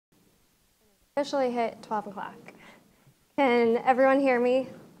officially hit 12 o'clock. Can everyone hear me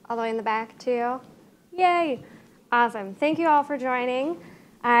all the way in the back too? Yay! Awesome. Thank you all for joining.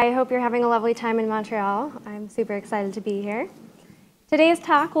 I hope you're having a lovely time in Montreal. I'm super excited to be here. Today's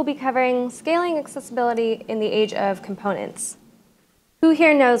talk will be covering scaling accessibility in the age of components. Who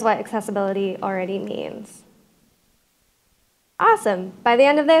here knows what accessibility already means? Awesome. By the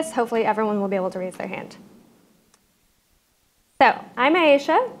end of this, hopefully everyone will be able to raise their hand. So, I'm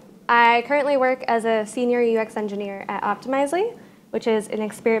Ayesha. I currently work as a senior UX engineer at Optimizely, which is an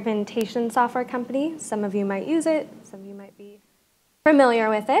experimentation software company. Some of you might use it, some of you might be familiar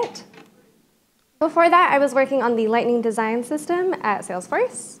with it. Before that, I was working on the Lightning design system at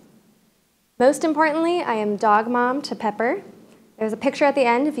Salesforce. Most importantly, I am dog mom to Pepper. There's a picture at the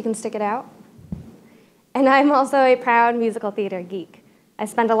end if you can stick it out. And I'm also a proud musical theater geek. I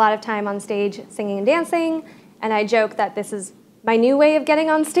spend a lot of time on stage singing and dancing, and I joke that this is my new way of getting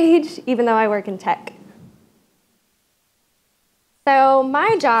on stage, even though I work in tech. So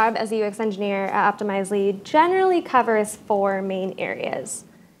my job as a UX engineer at Optimizely generally covers 4 main areas.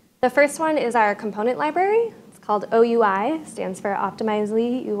 The first one is our component library. It's called OUI, stands for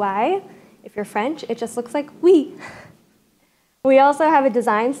Optimizely UI. If you're French, it just looks like oui. We also have a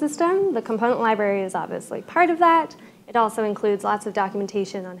design system. The component library is obviously part of that. It also includes lots of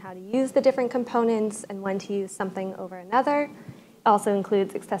documentation on how to use the different components and when to use something over another. It also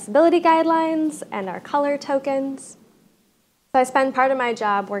includes accessibility guidelines and our color tokens. So I spend part of my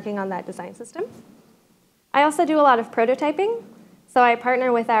job working on that design system. I also do a lot of prototyping. So I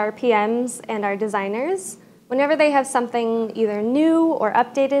partner with our PMs and our designers whenever they have something either new or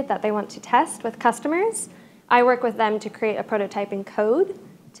updated that they want to test with customers. I work with them to create a prototype in code,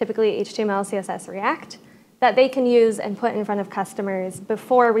 typically HTML, CSS, React, that they can use and put in front of customers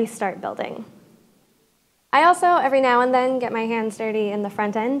before we start building. I also, every now and then, get my hands dirty in the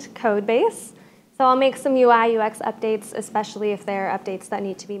front-end code base. So I'll make some UI, UX updates, especially if there are updates that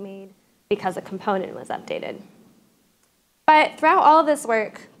need to be made because a component was updated. But throughout all of this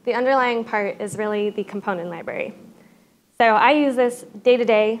work, the underlying part is really the component library. So I use this day to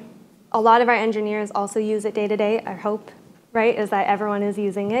day. A lot of our engineers also use it day to day. Our hope, right, is that everyone is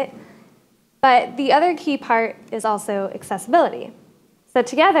using it. But the other key part is also accessibility. So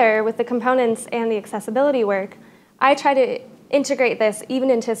together with the components and the accessibility work, I try to integrate this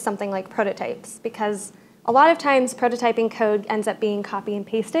even into something like prototypes, because a lot of times prototyping code ends up being copy and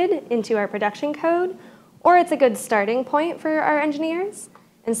pasted into our production code, or it's a good starting point for our engineers.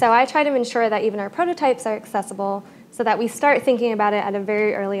 And so I try to ensure that even our prototypes are accessible so that we start thinking about it at a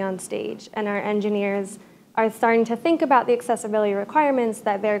very early on stage, and our engineers are starting to think about the accessibility requirements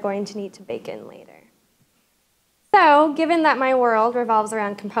that they're going to need to bake in later. So, given that my world revolves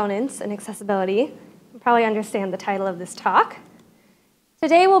around components and accessibility, you probably understand the title of this talk.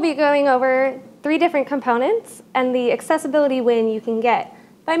 Today we'll be going over 3 different components and the accessibility win you can get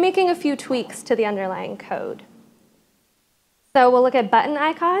by making a few tweaks to the underlying code. So we'll look at button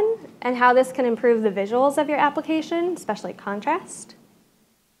icon and how this can improve the visuals of your application, especially contrast.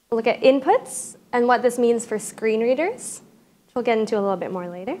 We'll look at inputs and what this means for screen readers, which we'll get into a little bit more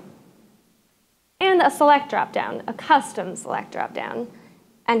later. And a select dropdown, a custom select dropdown,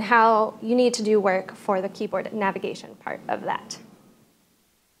 and how you need to do work for the keyboard navigation part of that.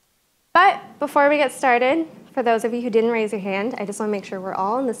 But before we get started, for those of you who didn't raise your hand, I just want to make sure we're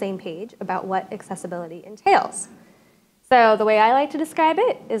all on the same page about what accessibility entails. So the way I like to describe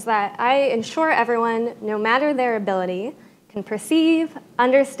it is that I ensure everyone, no matter their ability, can perceive,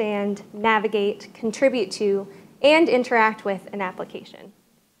 understand, navigate, contribute to, and interact with an application.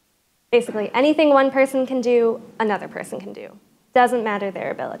 Basically, anything one person can do, another person can do. Doesn't matter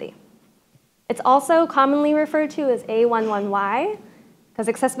their ability. It's also commonly referred to as A11Y, because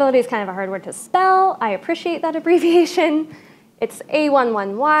accessibility is kind of a hard word to spell. I appreciate that abbreviation. It's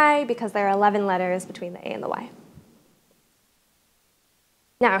A11Y because there are 11 letters between the A and the Y.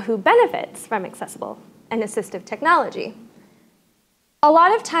 Now, who benefits from accessible and assistive technology? A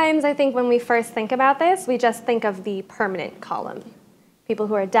lot of times, I think when we first think about this, we just think of the permanent column. People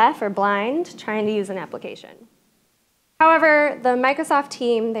who are deaf or blind trying to use an application. However, the Microsoft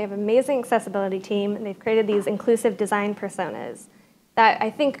team, they have an amazing accessibility team, and they've created these inclusive design personas that I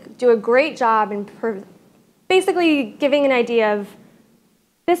think do a great job in basically giving an idea of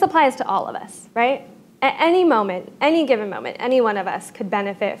this applies to all of us, right? At any moment, any given moment, any one of us could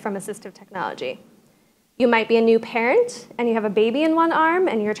benefit from assistive technology. You might be a new parent, and you have a baby in one arm,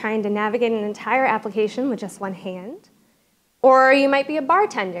 and you're trying to navigate an entire application with just one hand. Or you might be a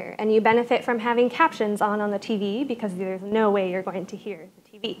bartender, and you benefit from having captions on the TV because there's no way you're going to hear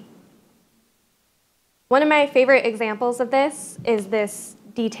the TV. One of my favorite examples of this is this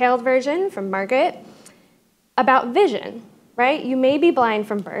detailed version from Margaret about vision, right? You may be blind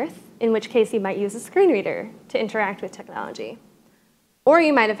from birth, in which case you might use a screen reader to interact with technology. Or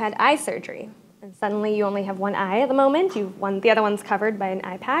you might have had eye surgery, and suddenly you only have one eye at the moment, the other one's covered by an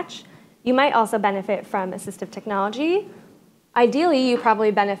eye patch. You might also benefit from assistive technology. Ideally, you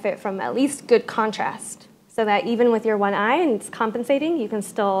probably benefit from at least good contrast, so that even with your one eye and it's compensating, you can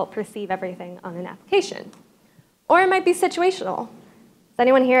still perceive everything on an application. Or it might be situational. Has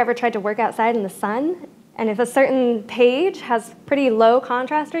anyone here ever tried to work outside in the sun? And if a certain page has pretty low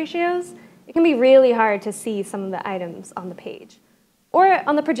contrast ratios, it can be really hard to see some of the items on the page. Or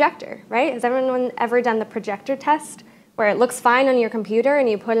on the projector, right? Has everyone ever done the projector test, where it looks fine on your computer and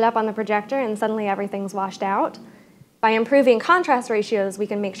you put it up on the projector and suddenly everything's washed out? By improving contrast ratios, we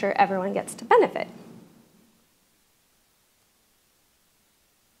can make sure everyone gets to benefit.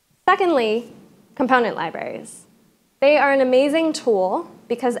 Secondly, component libraries. They are an amazing tool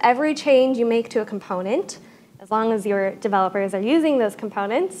because every change you make to a component, as long as your developers are using those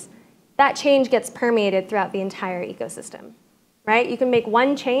components, that change gets permeated throughout the entire ecosystem, right? You can make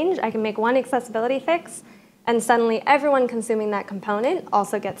one change, I can make one accessibility fix, and suddenly everyone consuming that component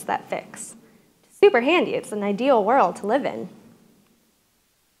also gets that fix. Super handy, it's an ideal world to live in.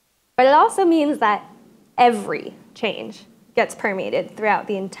 But it also means that every change gets permeated throughout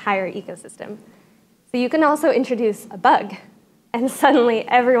the entire ecosystem. So you can also introduce a bug, and suddenly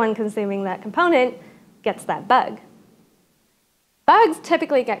everyone consuming that component gets that bug. Bugs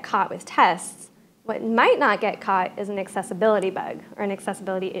typically get caught with tests. What might not get caught is an accessibility bug or an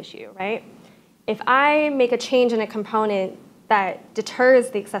accessibility issue, right? If I make a change in a component that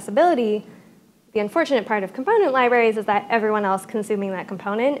deters the accessibility, the unfortunate part of component libraries is that everyone else consuming that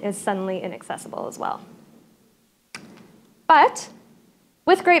component is suddenly inaccessible as well. But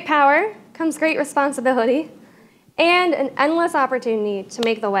with great power comes great responsibility and an endless opportunity to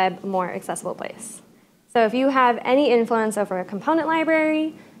make the web a more accessible place. So if you have any influence over a component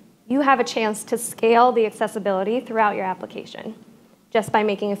library, you have a chance to scale the accessibility throughout your application just by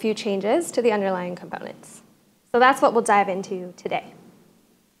making a few changes to the underlying components. So that's what we'll dive into today.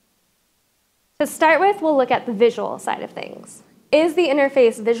 To start with, we'll look at the visual side of things. Is the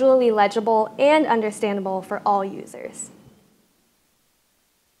interface visually legible and understandable for all users?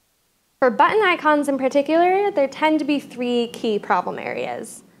 For button icons in particular, there tend to be three key problem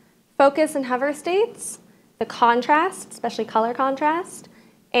areas: focus and hover states, the contrast, especially color contrast,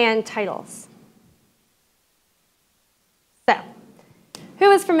 and titles. So, who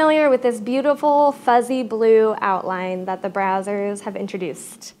is familiar with this beautiful fuzzy blue outline that the browsers have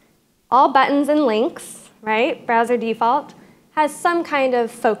introduced? All buttons and links, right, browser default, has some kind of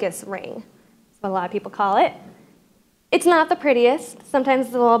focus ring. That's what a lot of people call it. It's not the prettiest. Sometimes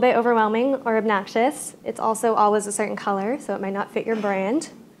it's a little bit overwhelming or obnoxious. It's also always a certain color, so it might not fit your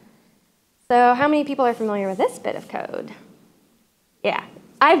brand. So how many people are familiar with this bit of code? Yeah,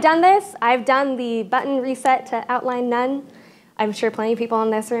 I've done this. I've done the button reset to outline none. I'm sure plenty of people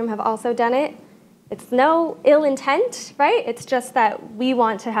in this room have also done it. It's no ill intent, right? It's just that we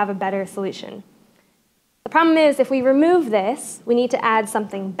want to have a better solution. The problem is, if we remove this, we need to add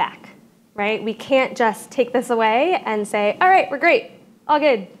something back, right? We can't just take this away and say, all right, we're great, all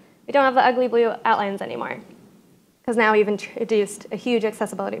good. We don't have the ugly blue outlines anymore, because now we've introduced a huge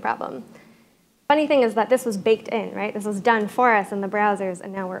accessibility problem. Funny thing is that this was baked in, right? This was done for us in the browsers,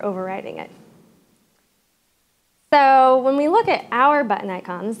 and now we're overriding it. So when we look at our button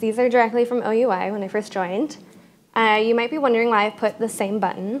icons, these are directly from OUI when I first joined. You might be wondering why I've put the same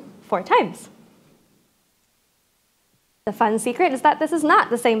button 4 times. The fun secret is that this is not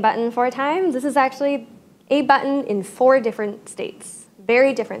the same button 4 times. This is actually a button in 4 different states,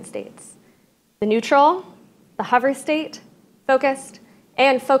 very different states. The neutral, the hover state, focused,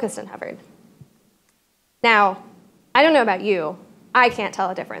 and focused and hovered. Now, I don't know about you. I can't tell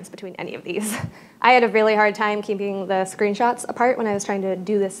a difference between any of these. I had a really hard time keeping the screenshots apart when I was trying to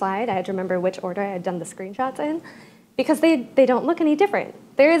do this slide. I had to remember which order I had done the screenshots in, because they don't look any different.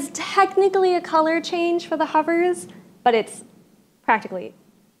 There is technically a color change for the hovers, but it's practically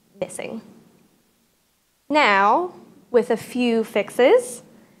missing. Now, with a few fixes,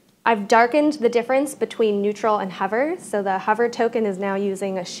 I've darkened the difference between neutral and hover. So the hover token is now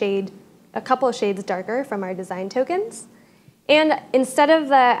using a couple of shades darker from our design tokens. And instead of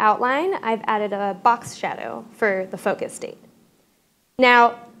the outline, I've added a box shadow for the focus state.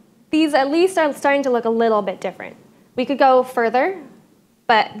 Now, these at least are starting to look a little bit different. We could go further,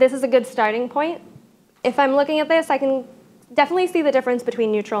 but this is a good starting point. If I'm looking at this, I can definitely see the difference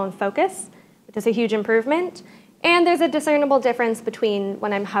between neutral and focus, which is a huge improvement. And there's a discernible difference between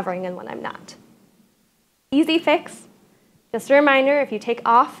when I'm hovering and when I'm not. Easy fix. Just a reminder, if you take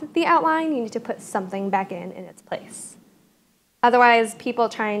off the outline, you need to put something back in its place. Otherwise, people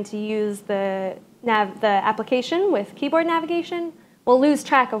trying to use the application with keyboard navigation will lose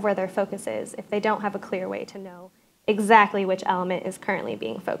track of where their focus is if they don't have a clear way to know exactly which element is currently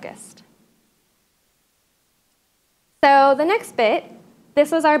being focused. So the next bit,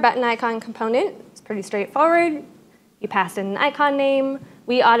 this was our button icon component. It's pretty straightforward. You passed in an icon name.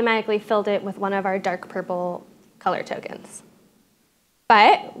 We automatically filled it with one of our dark purple color tokens.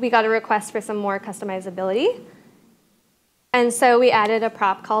 But we got a request for some more customizability. And so we added a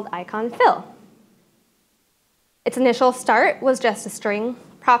prop called icon fill. Its initial start was just a string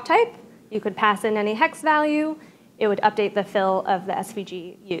prop type. You could pass in any hex value. It would update the fill of the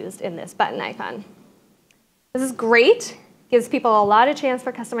SVG used in this button icon. This is great. Gives people a lot of chance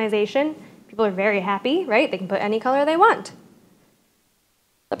for customization. People are very happy, right? They can put any color they want.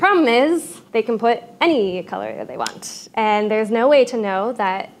 The problem is they can put any color they want. And there's no way to know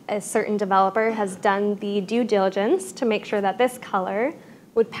that a certain developer has done the due diligence to make sure that this color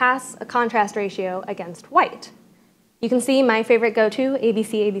would pass a contrast ratio against white. You can see my favorite go-to,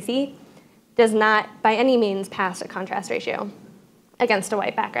 ABC, does not by any means pass a contrast ratio against a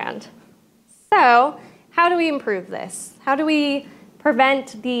white background. So how do we improve this? How do we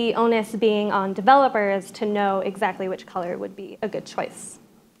prevent the onus being on developers to know exactly which color would be a good choice?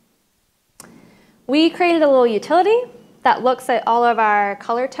 We created a little utility that looks at all of our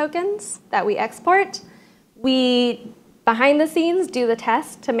color tokens that we export. We, behind the scenes, do the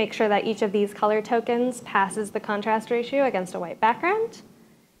test to make sure that each of these color tokens passes the contrast ratio against a white background.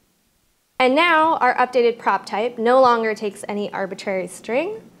 And now our updated prop type no longer takes any arbitrary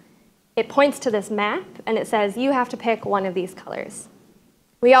string. It points to this map, and it says you have to pick one of these colors.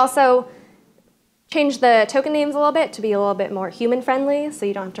 We also changed the token names a little bit to be a little bit more human-friendly, so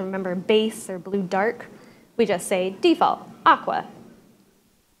you don't have to remember base or blue dark. We just say default, aqua,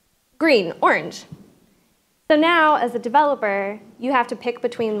 green, orange. So now, as a developer, you have to pick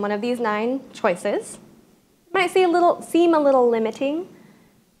between one of these 9 choices. It might seem a little limiting,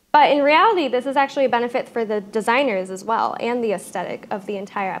 but in reality, this is actually a benefit for the designers as well, and the aesthetic of the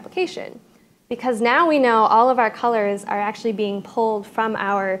entire application. Because now we know all of our colors are actually being pulled from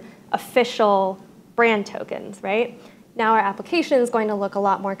our official brand tokens, right? Now our application is going to look a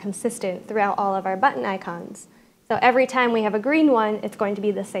lot more consistent throughout all of our button icons. So every time we have a green one, it's going to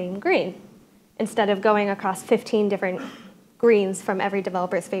be the same green, instead of going across 15 different greens from every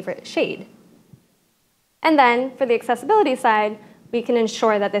developer's favorite shade. And then for the accessibility side, we can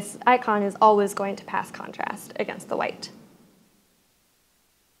ensure that this icon is always going to pass contrast against the white.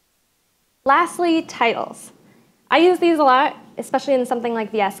 Lastly, titles. I use these a lot, especially in something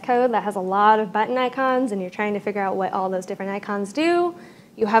like VS Code that has a lot of button icons and you're trying to figure out what all those different icons do.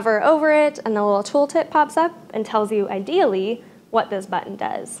 You hover over it and the little tooltip pops up and tells you ideally what this button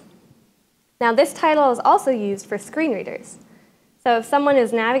does. Now this title is also used for screen readers. So if someone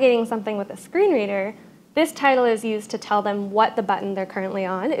is navigating something with a screen reader, this title is used to tell them what the button they're currently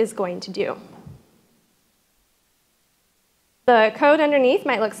on is going to do. The code underneath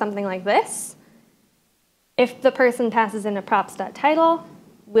might look something like this. If the person passes in a props.title,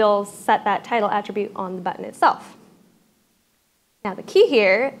 we'll set that title attribute on the button itself. Now the key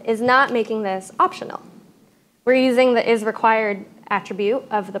here is not making this optional. We're using the isRequired attribute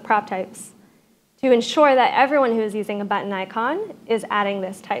of the prop types to ensure that everyone who is using a button icon is adding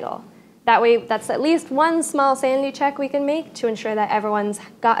this title. That way, that's at least one small sanity check we can make to ensure that everyone's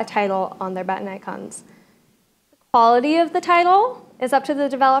got a title on their button icons. The quality of the title is up to the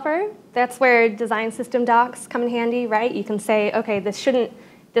developer. That's where design system docs come in handy, right? You can say, okay, this shouldn't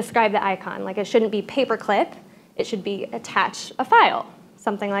describe the icon. Like it shouldn't be paperclip. It should be attach a file,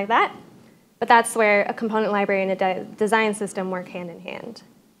 something like that. But that's where a component library and a design system work hand in hand.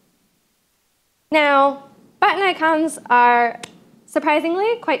 Now, button icons are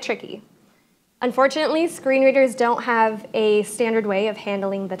surprisingly quite tricky. Unfortunately, screen readers don't have a standard way of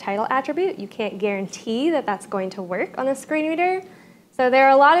handling the title attribute. You can't guarantee that that's going to work on a screen reader. So there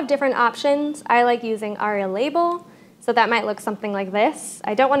are a lot of different options. I like using ARIA label, so that might look something like this.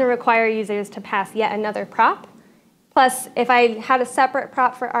 I don't want to require users to pass yet another prop. Plus, if I had a separate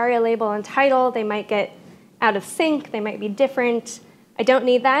prop for ARIA label and title, they might get out of sync, they might be different. I don't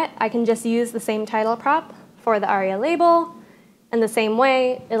need that. I can just use the same title prop for the ARIA label, and the same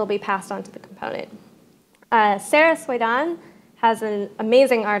way, it'll be passed on to the component. Sarah Swaydan has an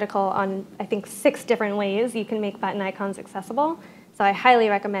amazing article on, I think, 6 different ways you can make button icons accessible. So I highly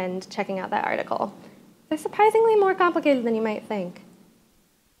recommend checking out that article. They're surprisingly more complicated than you might think.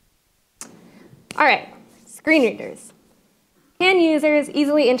 All right, screen readers. Can users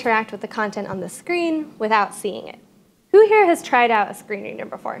easily interact with the content on the screen without seeing it? Who here has tried out a screen reader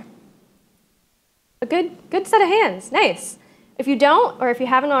before? A good set of hands, nice. If you don't, or if you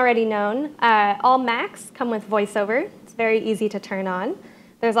haven't already known, all Macs come with VoiceOver. It's very easy to turn on.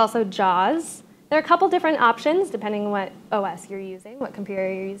 There's also JAWS. There are a couple different options depending on what OS you're using, what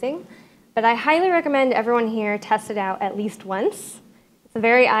computer you're using. But I highly recommend everyone here test it out at least once. It's a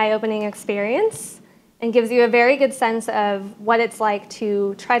very eye-opening experience and gives you a very good sense of what it's like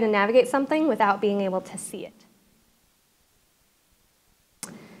to try to navigate something without being able to see it.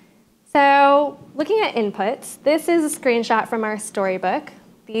 So looking at inputs, this is a screenshot from our storybook.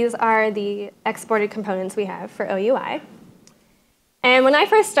 These are the exported components we have for OUI. And when I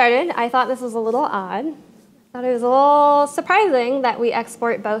first started, I thought this was a little odd. I thought it was a little surprising that we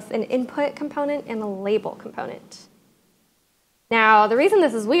export both an input component and a label component. Now, the reason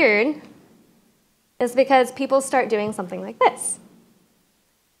this is weird is because people start doing something like this.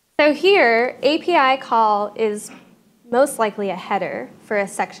 So here, API call is most likely a header for a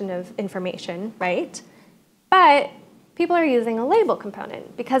section of information, right? But people are using a label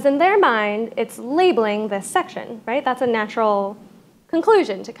component because in their mind, it's labeling this section, right? That's a natural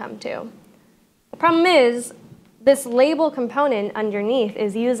conclusion to come to. The problem is this label component underneath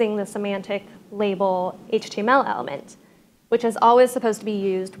is using the semantic label HTML element, which is always supposed to be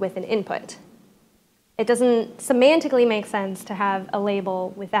used with an input. It doesn't semantically make sense to have a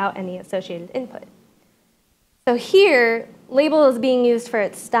label without any associated input. So here, label is being used for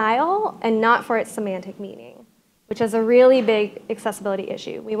its style and not for its semantic meaning, which is a really big accessibility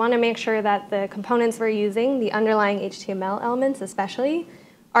issue. We want to make sure that the components we're using, the underlying HTML elements especially,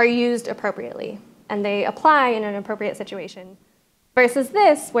 are used appropriately, and they apply in an appropriate situation, versus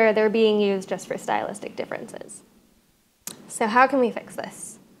this, where they're being used just for stylistic differences. So how can we fix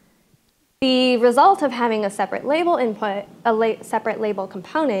this? The result of having a separate label input, separate label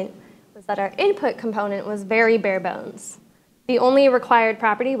component, was that our input component was very bare bones. The only required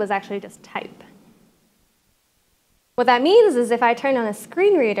property was actually just type. What that means is if I turn on a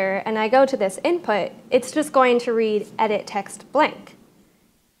screen reader and I go to this input, it's just going to read edit text blank.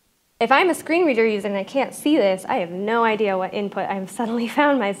 If I'm a screen reader user and I can't see this, I have no idea what input I've suddenly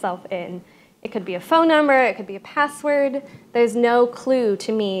found myself in. It could be a phone number, it could be a password. There's no clue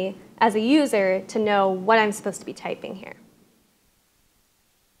to me as a user to know what I'm supposed to be typing here.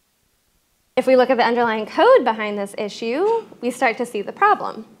 If we look at the underlying code behind this issue, we start to see the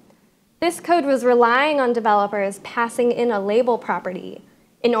problem. This code was relying on developers passing in a label property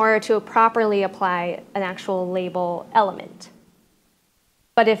in order to properly apply an actual label element.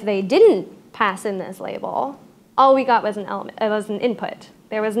 But if they didn't pass in this label, all we got was an element, it was an input.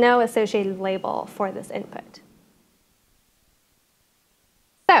 There was no associated label for this input.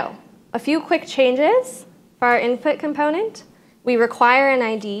 So, a few quick changes for our input component. We require an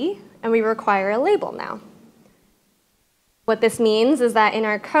ID, and we require a label now. What this means is that in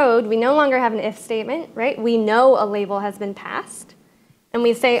our code, we no longer have an if statement, right? We know a label has been passed. And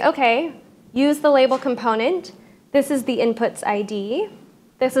we say, OK, use the label component. This is the input's ID.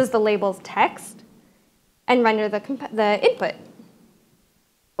 This is the label's text. And render the input.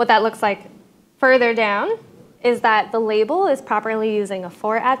 What that looks like further down is that the label is properly using a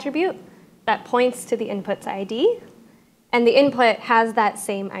for attribute that points to the input's ID. And the input has that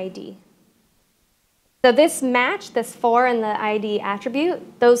same ID. So this match, this for and the ID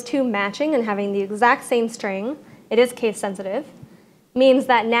attribute, those two matching and having the exact same string, it is case sensitive, means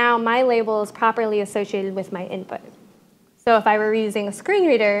that now my label is properly associated with my input. So if I were using a screen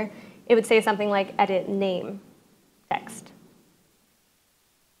reader, it would say something like edit name text.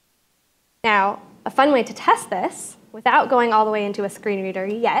 Now, a fun way to test this, without going all the way into a screen reader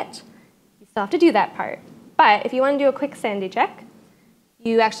yet, you still have to do that part. But if you want to do a quick sanity check,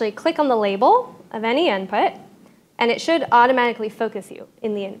 you actually click on the label of any input, and it should automatically focus you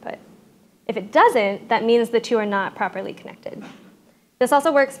in the input. If it doesn't, that means the two are not properly connected. This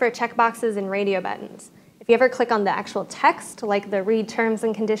also works for checkboxes and radio buttons. If you ever click on the actual text, like the read terms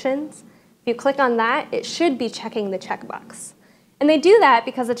and conditions, if you click on that, it should be checking the checkbox. And they do that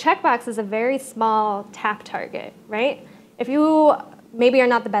because a checkbox is a very small tap target, right? If you maybe are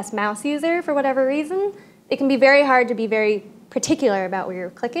not the best mouse user for whatever reason, it can be very hard to be very particular about where you're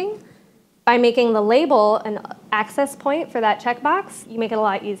clicking. By making the label an access point for that checkbox, you make it a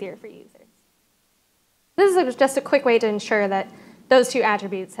lot easier for users. This is just a quick way to ensure that those two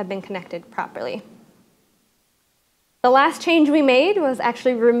attributes have been connected properly. The last change we made was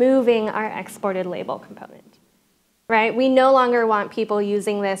actually removing our exported label component. Right? We no longer want people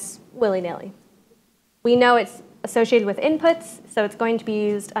using this willy-nilly. We know it's associated with inputs, so it's going to be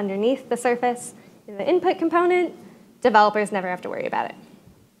used underneath the surface in the input component. Developers never have to worry about it.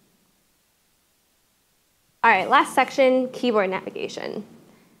 All right, last section, keyboard navigation.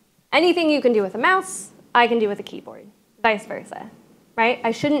 Anything you can do with a mouse, I can do with a keyboard, vice versa, right?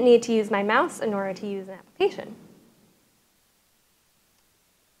 I shouldn't need to use my mouse in order to use an application.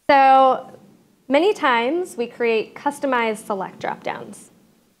 So many times we create customized select dropdowns.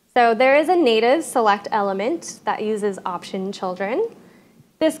 So there is a native select element that uses option children.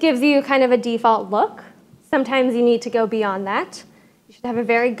 This gives you kind of a default look. Sometimes you need to go beyond that. You should have a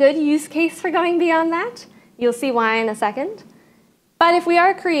very good use case for going beyond that. You'll see why in a second. But if we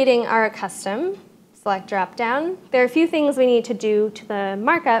are creating our custom select dropdown, there are a few things we need to do to the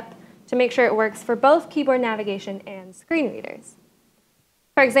markup to make sure it works for both keyboard navigation and screen readers.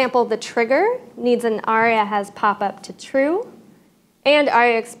 For example, the trigger needs an aria has pop-up to true and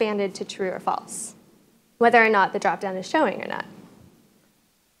aria expanded to true or false, whether or not the dropdown is showing or not.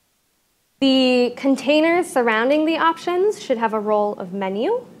 The containers surrounding the options should have a role of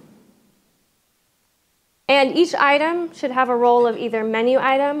menu. And each item should have a role of either menu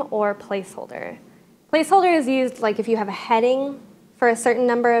item or placeholder. Placeholder is used like if you have a heading for a certain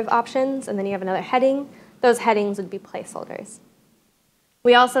number of options and then you have another heading, those headings would be placeholders.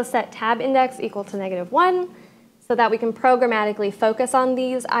 We also set tab index equal to -1 so that we can programmatically focus on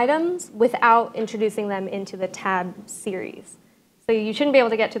these items without introducing them into the tab series. So you shouldn't be able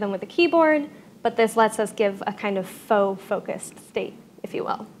to get to them with a keyboard, but this lets us give a kind of faux focused state, if you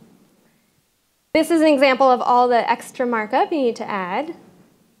will. This is an example of all the extra markup you need to add.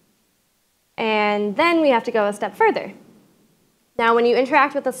 And then we have to go a step further. Now, when you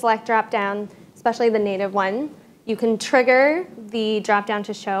interact with the select dropdown, especially the native one, you can trigger the dropdown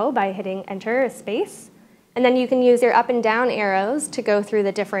to show by hitting enter or space. And then you can use your up and down arrows to go through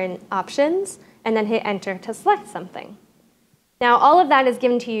the different options and then hit enter to select something. Now, all of that is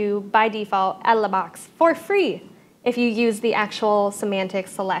given to you by default out of the box for free if you use the actual semantic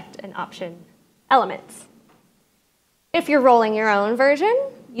select and option elements. If you're rolling your own version,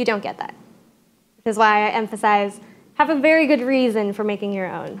 you don't get that, which is why I emphasize have a very good reason for making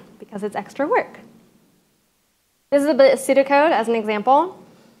your own, because it's extra work. This is a bit of pseudocode as an example.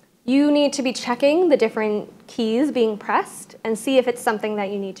 You need to be checking the different keys being pressed and see if it's something that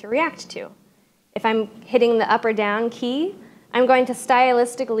you need to react to. If I'm hitting the up or down key, I'm going to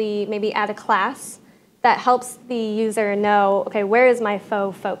stylistically maybe add a class that helps the user know, okay, where is my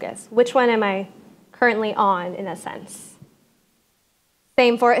faux focus? Which one am I currently on, in a sense?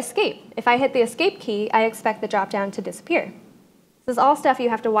 Same for escape. If I hit the escape key, I expect the dropdown to disappear. This is all stuff you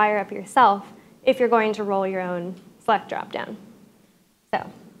have to wire up yourself if you're going to roll your own select dropdown.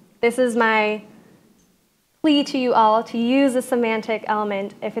 So this is my plea to you all to use a semantic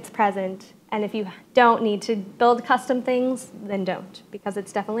element if it's present. And if you don't need to build custom things, then don't, because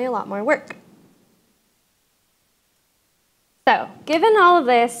it's definitely a lot more work. So given all of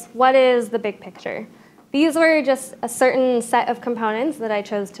this, what is the big picture? These were just a certain set of components that I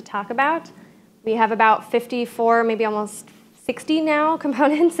chose to talk about. We have about 54, maybe almost 60 now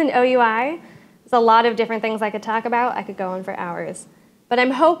components in OUI. There's a lot of different things I could talk about. I could go on for hours. But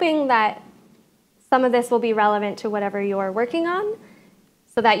I'm hoping that some of this will be relevant to whatever you're working on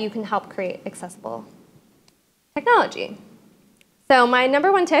so that you can help create accessible technology. So my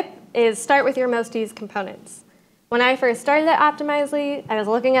 #1 tip is start with your most used components. When I first started at Optimizely, I was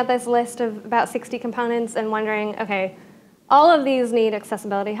looking at this list of about 60 components and wondering, okay, all of these need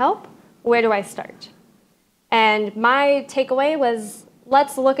accessibility help. Where do I start? And my takeaway was,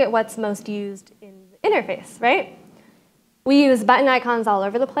 let's look at what's most used in the interface, right? We use button icons all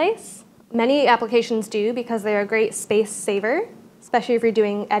over the place. Many applications do because they're a great space saver, especially if you're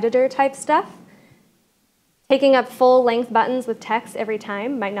doing editor type stuff. Taking up full-length buttons with text every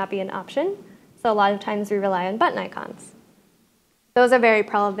time might not be an option. So a lot of times we rely on button icons. Those are very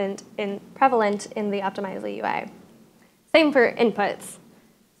prevalent in the Optimizely UI. Same for inputs.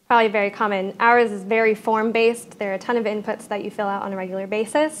 It's probably very common. Ours is very form-based. There are a ton of inputs that you fill out on a regular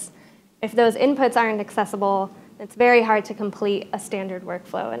basis. If those inputs aren't accessible, it's very hard to complete a standard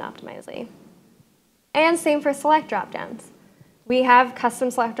workflow in Optimizely. And same for select dropdowns. We have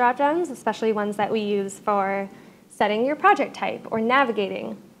custom select dropdowns, especially ones that we use for setting your project type or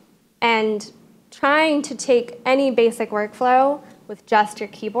navigating. And trying to take any basic workflow with just your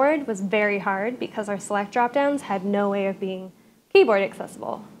keyboard was very hard because our select dropdowns had no way of being keyboard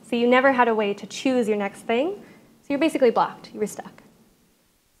accessible. So you never had a way to choose your next thing. So you're basically blocked. You were stuck.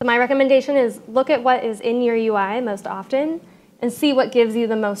 So my recommendation is look at what is in your UI most often and see what gives you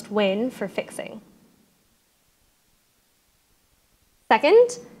the most win for fixing.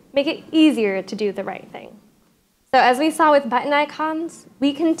 Second, make it easier to do the right thing. So as we saw with button icons,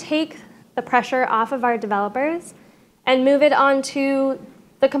 we can take the pressure off of our developers and move it onto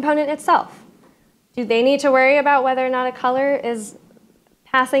the component itself. Do they need to worry about whether or not a color is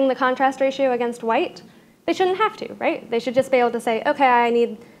passing the contrast ratio against white? They shouldn't have to, right? They should just be able to say,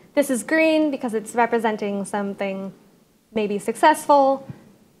 okay, this is green because it's representing something maybe successful.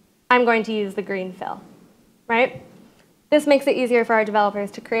 I'm going to use the green fill, right? This makes it easier for our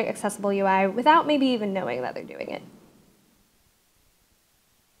developers to create accessible UI without maybe even knowing that they're doing it.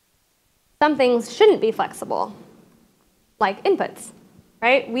 Some things shouldn't be flexible, like inputs,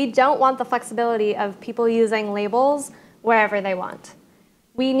 right? We don't want the flexibility of people using labels wherever they want.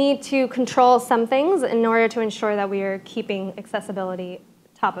 We need to control some things in order to ensure that we are keeping accessibility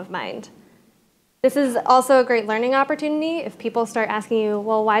top of mind. This is also a great learning opportunity. If people start asking you,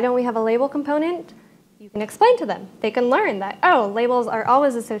 well, why don't we have a label component? You can explain to them. They can learn that, oh, labels are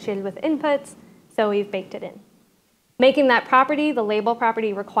always associated with inputs, so we've baked it in. Making that property, the label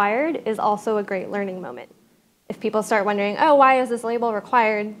property required, is also a great learning moment. If people start wondering, oh, why is this label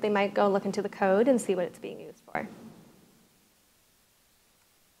required? They might go look into the code and see what it's being used for.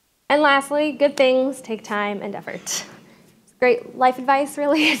 And lastly, good things take time and effort. It's great life advice,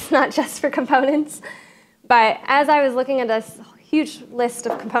 really. It's not just for components. But as I was looking at this huge list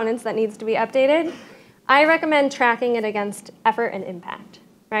of components that needs to be updated, I recommend tracking it against effort and impact,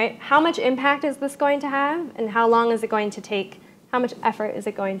 right? How much impact is this going to have, and how long is it going to take? How much effort is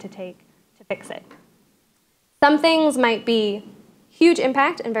it going to take to fix it? Some things might be huge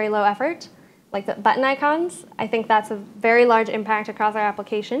impact and very low effort, like the button icons. I think that's a very large impact across our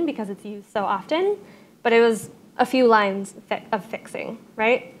application because it's used so often, but it was a few lines of fixing,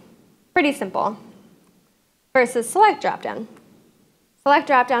 right? Pretty simple. Versus select dropdown. Select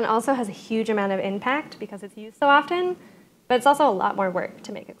dropdown also has a huge amount of impact because it's used so often, but it's also a lot more work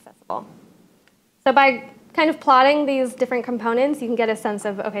to make accessible. So by kind of plotting these different components, you can get a sense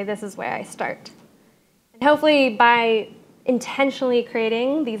of, okay, this is where I start. And hopefully by intentionally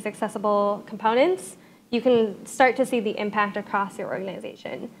creating these accessible components, you can start to see the impact across your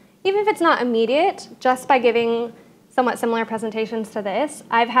organization. Even if it's not immediate, just by giving somewhat similar presentations to this,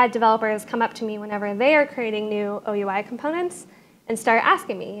 I've had developers come up to me whenever they are creating new OUI components and start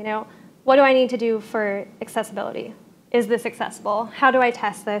asking me, what do I need to do for accessibility? Is this accessible? How do I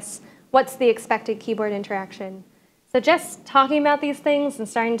test this? What's the expected keyboard interaction? So just talking about these things and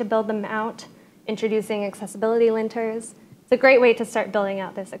starting to build them out, introducing accessibility linters, it's a great way to start building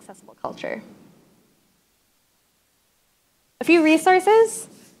out this accessible culture. A few resources.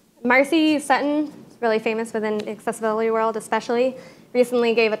 Marcy Sutton, really famous within the accessibility world especially,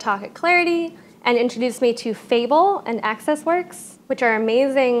 recently gave a talk at Clarity and introduced me to Fable and AccessWorks, which are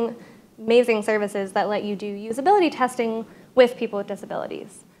amazing, amazing services that let you do usability testing with people with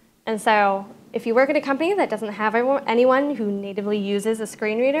disabilities. And so if you work at a company that doesn't have anyone who natively uses a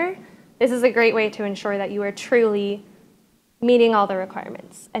screen reader, this is a great way to ensure that you are truly meeting all the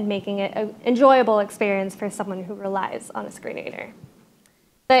requirements and making it an enjoyable experience for someone who relies on a screen reader.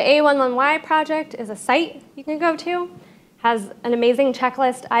 The A11Y project is a site you can go to, has an amazing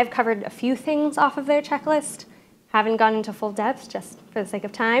checklist. I've covered a few things off of their checklist, haven't gone into full depth just for the sake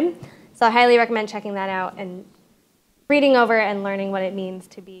of time. So I highly recommend checking that out and reading over and learning what it means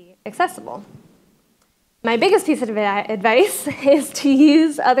to be accessible. My biggest piece of advice is to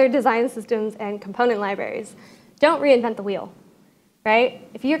use other design systems and component libraries. Don't reinvent the wheel, right?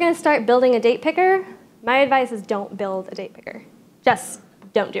 If you're going to start building a date picker, my advice is don't build a date picker. Just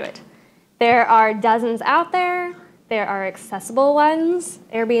don't do it. There are dozens out there. There are accessible ones.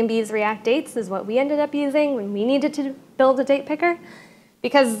 Airbnb's React Dates is what we ended up using when we needed to build a date picker,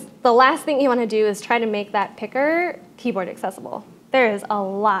 because the last thing you want to do is try to make that picker keyboard accessible. There is a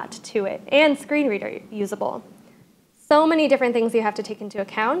lot to it, and screen reader usable. So many different things you have to take into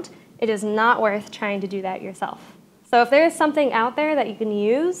account. It is not worth trying to do that yourself. So if there is something out there that you can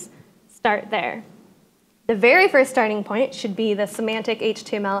use, start there. The very first starting point should be the semantic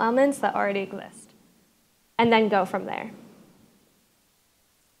HTML elements that already exist, and then go from there.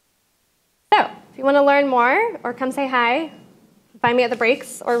 So if you want to learn more or come say hi, find me at the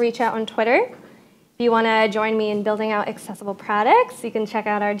breaks or reach out on Twitter. If you want to join me in building out accessible products, you can check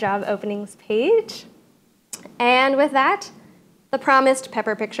out our job openings page. And with that, the promised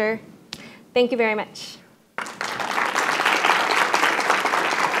pepper picture. Thank you very much.